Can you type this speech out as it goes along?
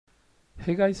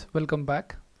Hey guys, welcome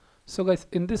back. So guys,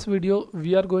 in this video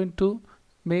we are going to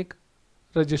make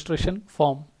registration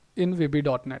form in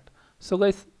vb.net. So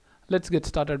guys, let's get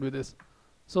started with this.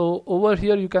 So over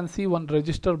here you can see one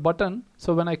register button.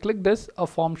 So when I click this, a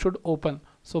form should open.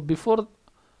 So before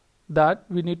that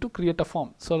we need to create a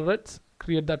form. So let's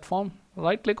create that form.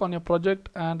 Right click on your project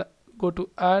and go to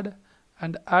add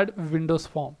and add Windows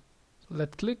form. So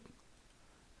let's click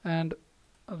and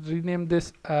rename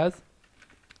this as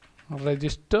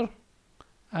register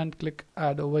and click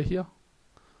add over here.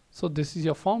 So this is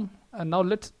your form, and now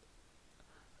let's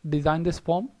design this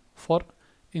form for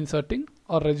inserting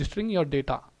or registering your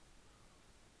data.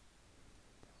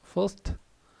 First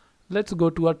let's go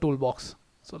to our toolbox.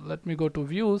 So let me go to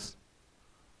views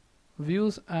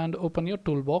and open your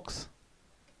toolbox,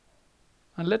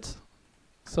 and let's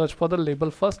search for the label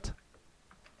first.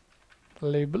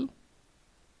 Label,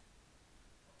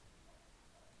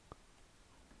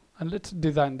 and let's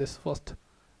design this first.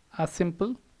 As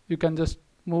simple, you can just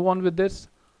move on with this,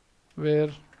 where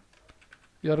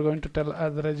you are going to tell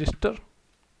as register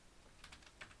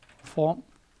form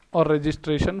or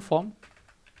registration form,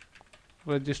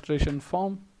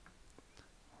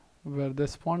 where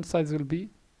this font size will be.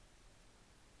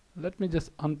 Let me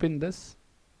just unpin this.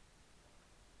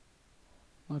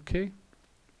 Okay,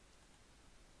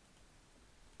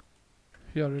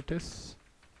 here it is,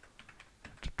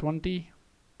 20.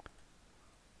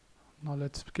 Now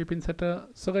let's keep insert.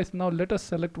 So guys, now let us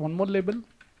select one more label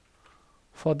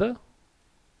for the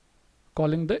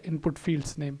calling the input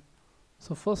fields name.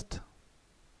 So first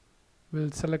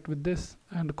we'll select with this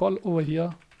and call over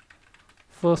here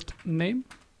first name.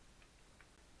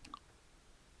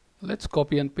 Let's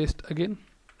copy and paste again.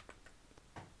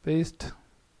 Paste,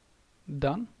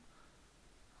 done.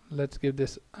 Let's give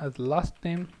this as last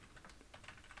name,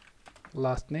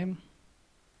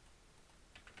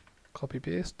 copy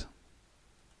paste.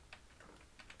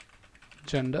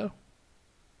 Gender,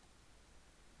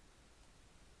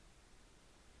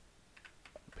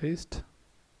 paste.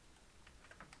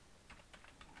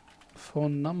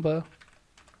 Phone number,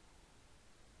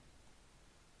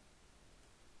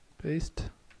 paste.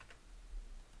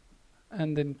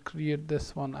 And then create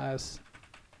this one as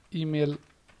email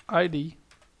ID,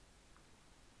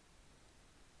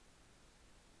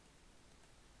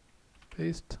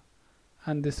 paste.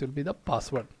 And this will be the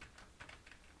password,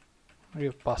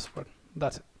 your password.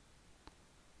 That's it.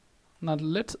 Now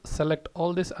let's select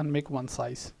all this and make one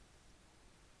size.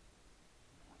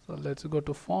 So let's go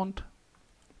to font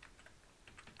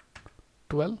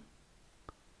 12.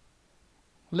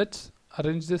 Let's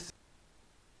arrange this.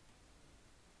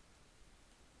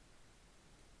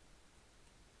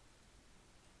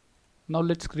 Now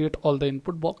let's create all the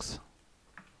input box.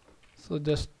 So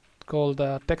just call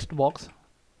the text box.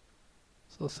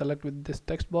 So select with this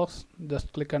text box,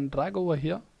 just click and drag over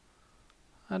here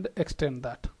and extend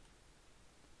that.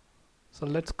 So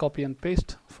let's copy and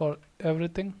paste for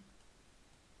everything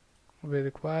we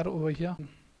require over here.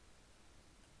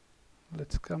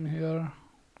 Let's come here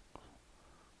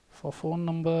for phone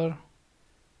number,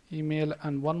 email,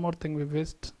 and one more thing we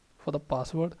missed for the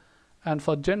password. And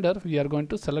for gender we are going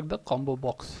to select the combo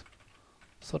box.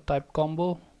 So type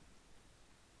combo,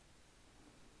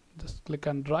 just click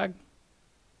and drag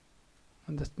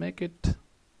and just make it.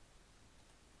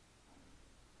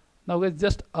 Now guys,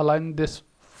 just align this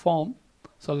form.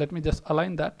 So let me just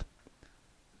align that.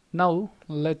 Now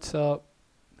let's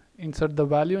insert the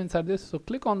value inside this. So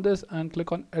click on this and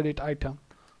click on edit item.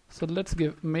 So let's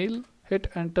give male,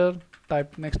 hit enter,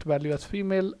 type next value as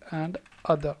female and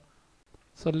other.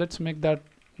 So let's make that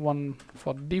one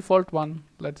for default one.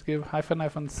 Let's give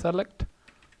 -- select.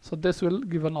 So this will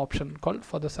give an option called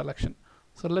for the selection.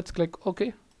 So let's click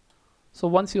OK. So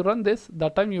once you run this,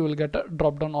 that time you will get a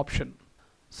drop down option.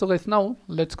 So guys, now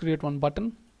let's create one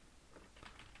button,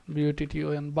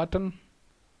 button button.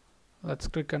 Let's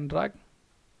click and drag.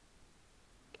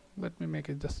 Let me make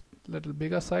it just a little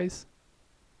bigger size.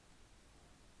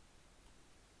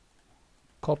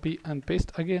 Copy and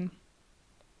paste again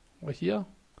over here.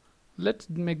 Let's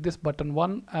make this button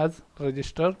 1 as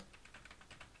register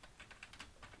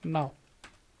now,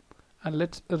 and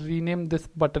let's rename this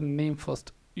button name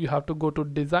first. You have to go to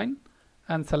design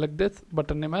and select this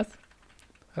button name as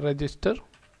register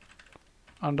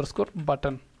 _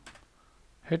 button.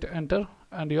 Hit enter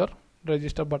and your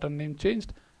register button name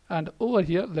changed. And over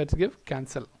here let's give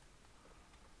cancel.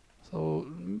 So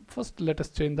first let us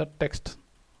change the text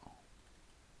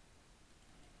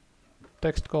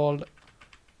called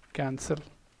cancel,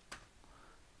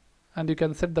 and you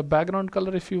can set the background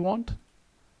color if you want.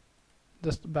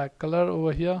 Just back color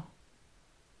over here.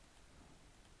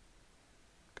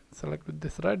 select with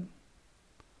this red,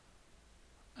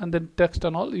 and then text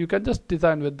and all, you can just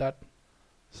design with that.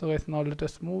 So guys, now let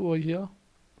us move over here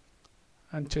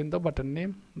and change the button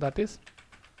name, that is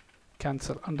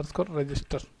cancel underscore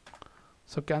register.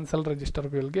 So cancel register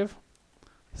we will give.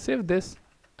 Save this,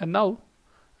 and now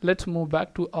let's move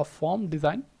back to our form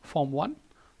design, form 1.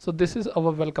 So this is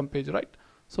our welcome page, right?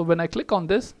 So when I click on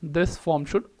this form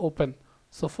should open.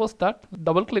 So first that,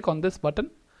 double click on this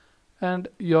button and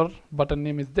your button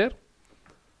name is there.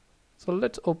 So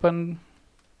let's open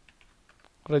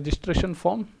registration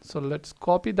form. So let's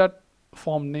copy that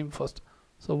form name first.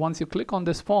 So once you click on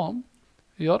this form,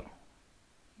 your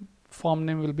form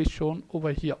name will be shown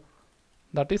over here,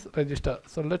 that is register.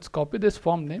 So let's copy this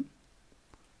form name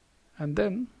and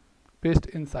then paste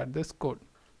inside this code.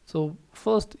 So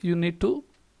first you need to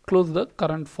close the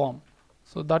current form,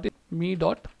 so that is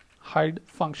me.hide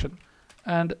function,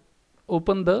 and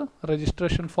open the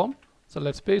registration form. So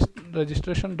let's paste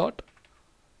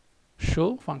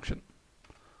registration.show function.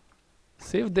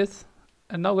 Save this,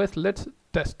 and now guys, let's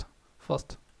test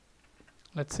first.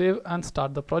 Let's save and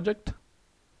start the project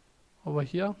over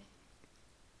here.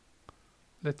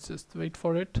 Let's just wait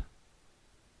for it.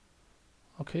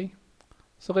 Okay,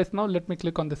 so guys, now let me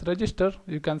click on this register.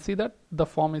 You can see that the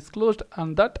form is closed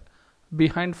and that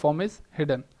behind form is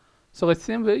hidden. So guys,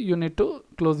 same way you need to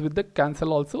close with the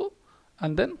cancel also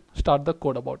and then start the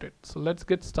code about it. So let's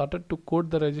get started to code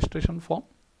the registration form.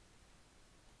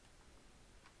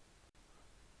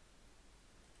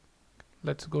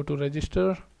 Let's go to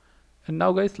register, and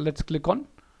now guys, let's click on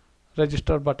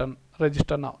register button,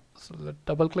 register now. So let's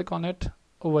double click on it.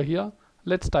 Over here,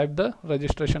 let's type the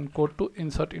registration code to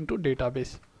insert into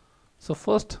database. So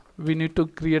first we need to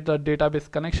create the database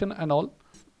connection and all.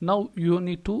 Now you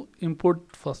need to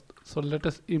import first. So let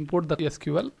us import the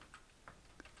SQL.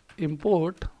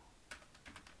 Import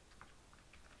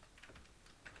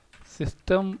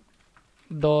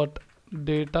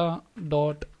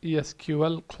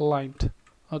system.data.SQL client.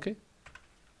 Okay,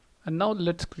 and now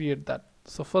let's create that.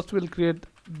 So first we'll create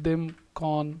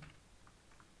dimcon.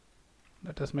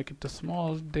 Let us make it a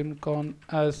small dimcon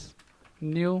as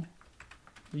new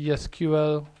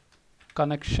SQL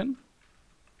connection,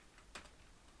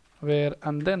 where,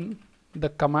 and then the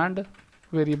command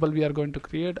variable we are going to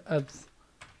create as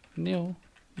new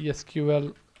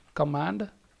SQL command.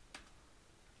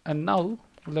 And now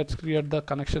let's create the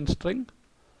connection string.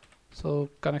 So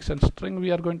connection string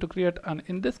we are going to create, and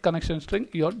in this connection string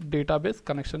your database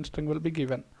connection string will be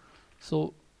given.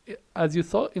 So as you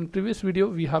saw in previous video,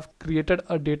 we have created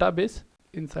a database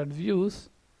inside views,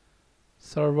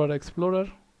 server explorer.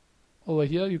 Over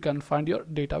here you can find your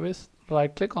database.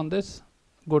 Right click on this,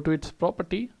 go to its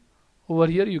property. Over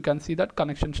here you can see that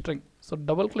connection string. So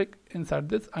double click inside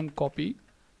this and copy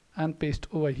and paste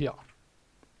over here.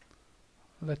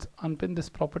 Let's unpin this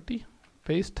property,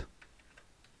 paste,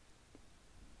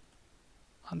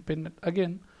 unpin it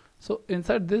again. So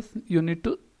inside this you need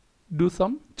to do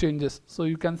some changes. So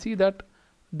you can see that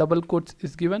double quotes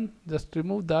is given, just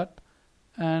remove that,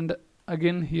 and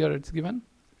again here it's given,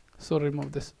 so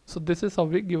remove this. So this is how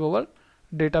we give our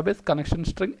database connection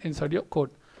string inside your code.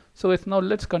 So it's now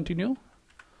let's continue.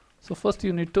 So first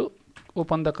you need to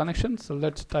open the connection. So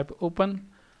let's type open,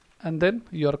 and then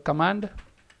your command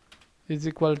is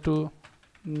equal to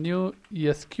new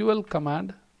SQL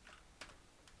command,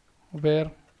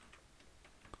 where,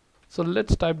 so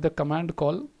let's type the command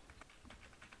call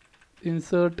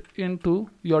insert into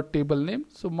your table name.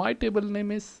 So my table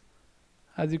name is,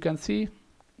 as you can see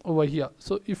over here.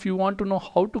 So if you want to know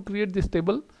how to create this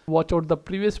table, watch out the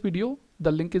previous video.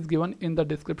 The link is given in the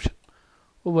description.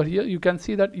 Over here you can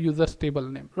see that users table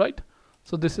name, right?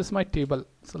 So this is my table.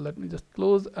 So let me just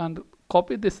close and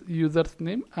copy this user's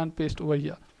name and paste over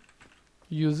here,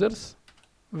 users,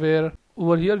 where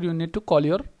over here you need to call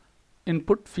your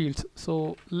input fields.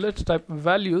 So let's type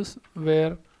values,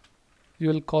 where you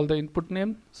will call the input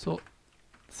name. So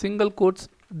single quotes,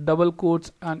 double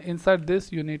quotes, and inside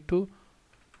this you need to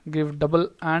give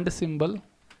double and symbol,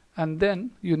 and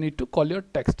then you need to call your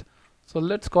text. So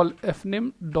let's call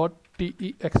fname.text.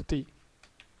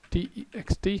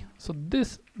 So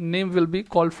this name will be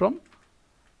called from,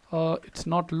 it's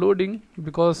not loading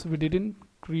because we didn't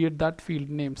create that field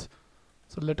names.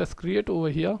 So let us create over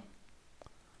here,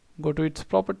 go to its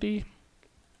property,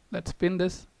 let's pin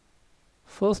this.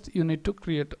 First you need to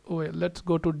create over here. Let's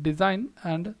go to design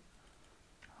and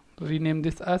rename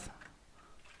this as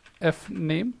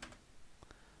fname,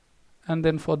 and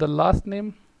then for the last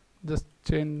name just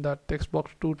change that text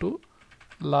box to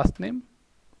last name,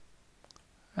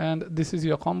 and this is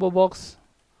your combo box,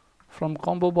 from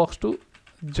combo box to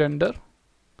gender,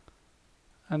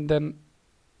 and then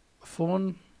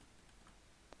phone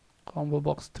combo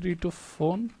box 3 to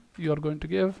phone you are going to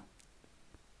give,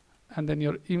 and then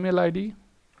your email ID,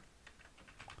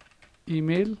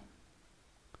 email,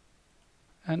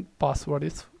 and password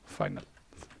is final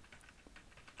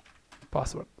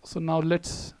password. So now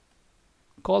let's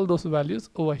call those values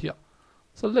over here.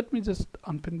 So let me just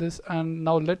unpin this, and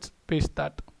now let's paste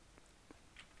that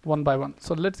one by one.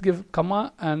 So let's give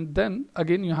comma, and then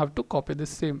again you have to copy this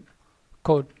same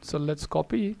code. So let's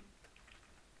copy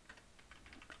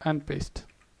and paste.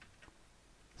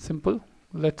 Simple.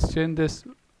 Let's change this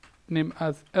name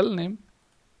as L name,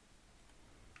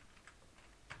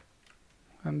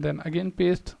 and then again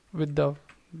paste with the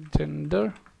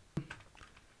gender,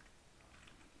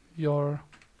 your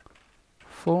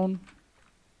phone.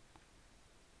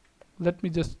 Let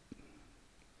me just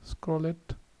scroll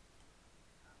it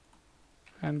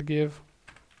and give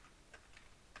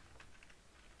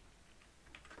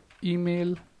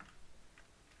email,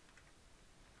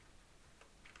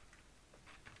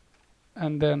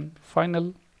 and then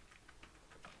final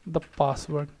the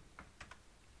password.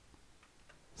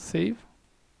 Save.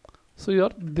 So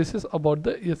this is about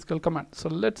the SQL command. So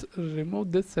let's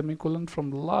remove this semicolon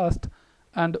from last,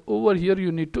 and over here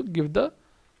you need to give the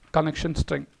connection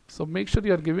string. So make sure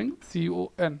you are giving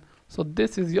CON. So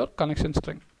this is your connection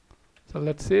string. So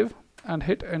let's save and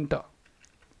hit enter.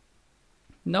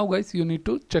 Now guys, you need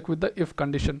to check with the if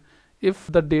condition if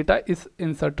the data is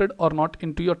inserted or not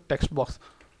into your text box.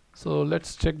 So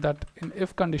let's check that in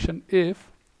if condition. If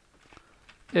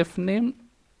name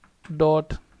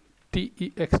dot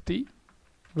text,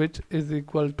 which is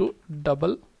equal to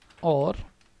double, or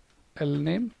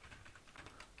lname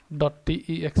dot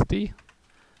text,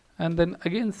 and then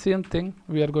again same thing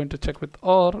we are going to check with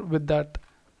or, with that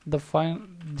the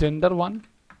gender one,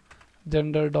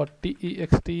 gender dot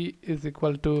text is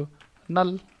equal to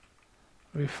null.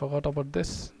 We forgot about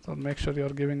this, so make sure you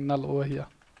are giving null over here.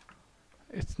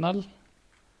 It's null.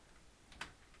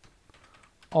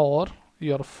 Or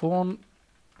your phone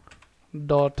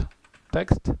dot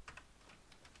text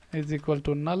is equal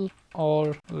to null,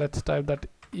 or let's type that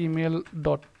email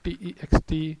dot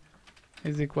text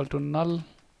is equal to null,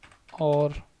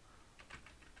 or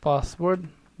password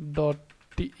dot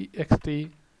text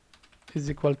is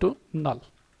equal to null.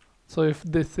 So if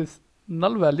this is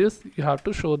null values, you have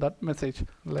to show that message.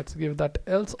 Let's give that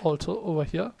else also over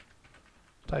here.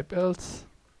 Type else,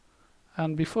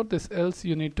 and before this else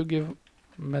you need to give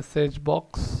message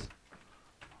box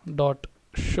dot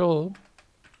show,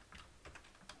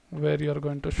 where you are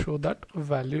going to show that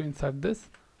value inside this,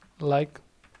 like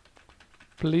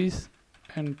please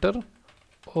enter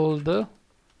all the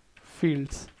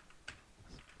fields,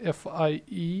 FIELDS.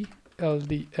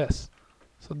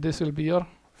 So this will be your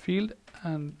field,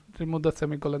 and remove the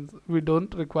semicolons. We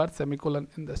don't require semicolon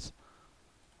in this.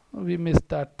 We missed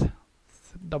that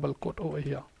double quote over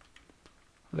here.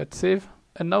 Let's save.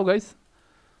 And now guys,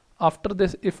 after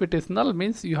this, if it is null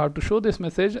means you have to show this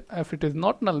message. If it is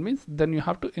not null means then you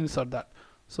have to insert that.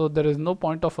 So there is no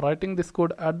point of writing this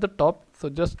code at the top. So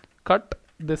just cut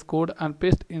this code and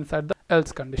paste inside the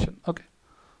else condition. Okay.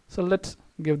 So let's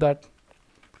give that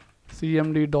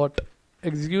cmd dot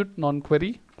execute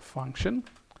non-query function,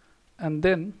 and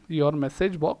then your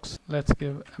message box. Let's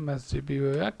give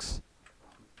msgbox,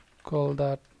 call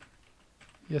that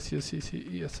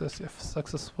successf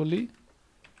successfully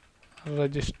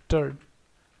registered,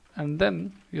 and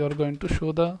then you are going to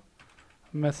show the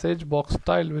message box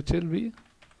style, which will be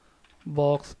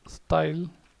box style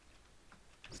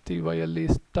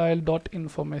style dot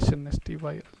information,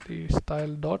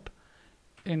 style dot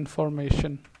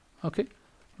information. Okay,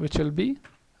 which will be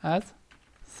as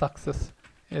success,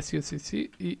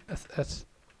 success.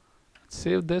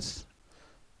 Save this.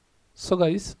 So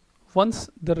guys, once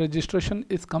the registration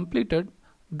is completed,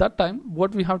 that time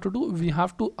what we have to do, we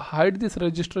have to hide this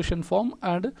registration form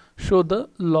and show the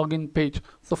login page.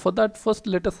 So for that, first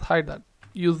let us hide that.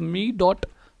 Use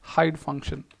me.hide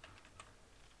function.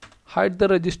 Hide the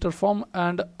register form,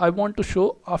 and I want to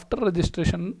show after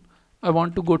registration, I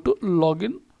want to go to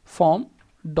login form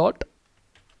dot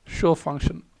show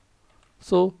function.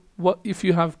 So if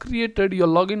you have created your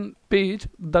login page,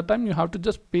 that time you have to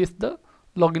just paste the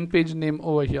login page name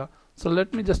over here. So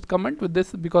let me just comment with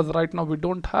this, because right now we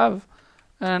don't have,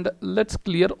 and let's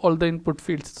clear all the input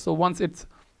fields. So once it's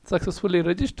successfully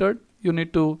registered, you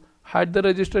need to hide the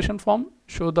registration form,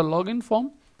 show the login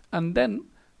form, and then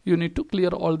you need to clear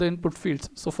all the input fields.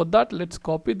 So for that, let's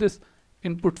copy this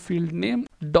input field name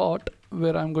dot,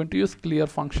 where I'm going to use clear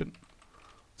function.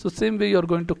 So same way you're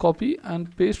going to copy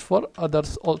and paste for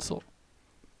others also.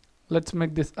 Let's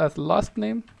make this as last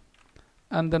name,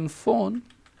 and then phone,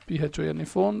 phone,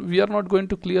 phone. We are not going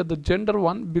to clear the gender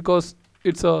one because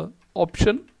it's a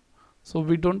option, so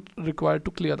we don't require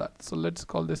to clear that. So let's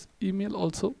call this email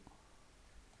also,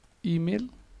 email,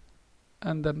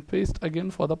 and then paste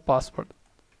again for the password.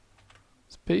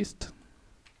 Paste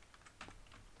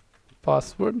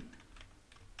password,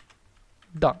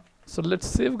 done. So let's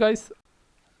save, guys.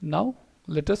 Now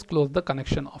let us close the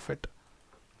connection of it.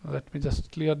 Let me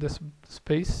just clear this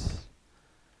space,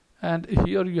 and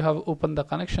here you have opened the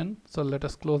connection, so let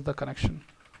us close the connection.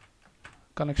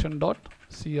 Connection dot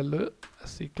close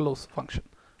close function.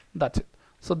 That's it.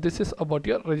 So this is about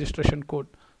your registration code.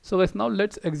 So guys, now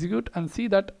let's execute and see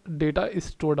that data is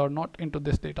stored or not into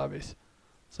this database.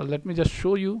 So let me just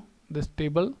show you this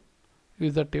table,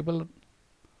 user table.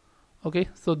 Okay,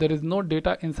 so there is no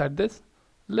data inside this.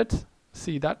 Let's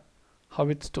see that how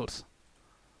it stores.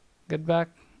 Get back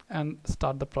and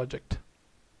start the project.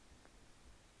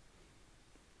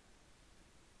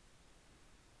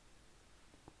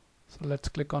 So let's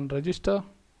click on register,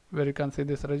 where you can see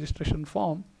this registration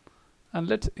form, and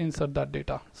let's insert that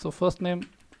data. So first name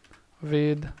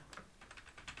Ved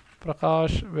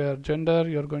Prakash, where gender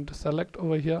you're going to select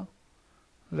over here.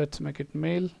 Let's make it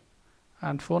male,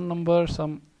 and phone number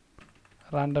some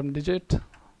random digit,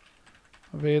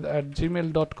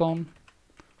 ved@gmail.com,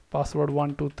 password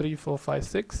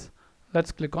 123456.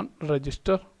 Let's click on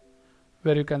register,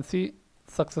 where you can see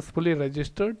successfully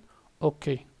registered.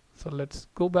 Okay, so let's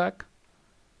go back.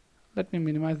 Let me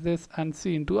minimize this and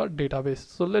see into our database.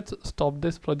 So let's stop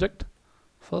this project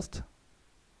first,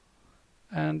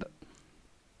 and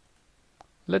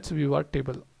let's view our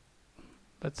table.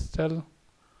 Let's tell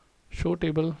show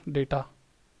table data.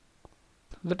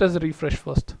 Let us refresh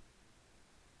first.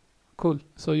 Cool.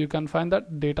 So you can find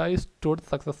that data is stored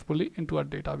successfully into our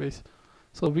database.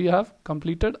 So we have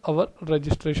completed our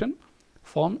registration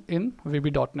form in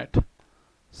vb.net.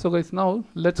 So guys, now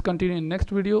let's continue in next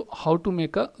video how to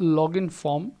make a login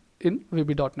form in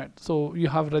vb.net. So you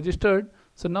have registered,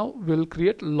 so now we'll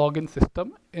create login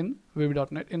system in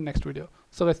vb.net in next video.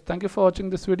 So guys, thank you for watching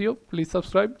this video. Please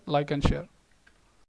subscribe, like and share.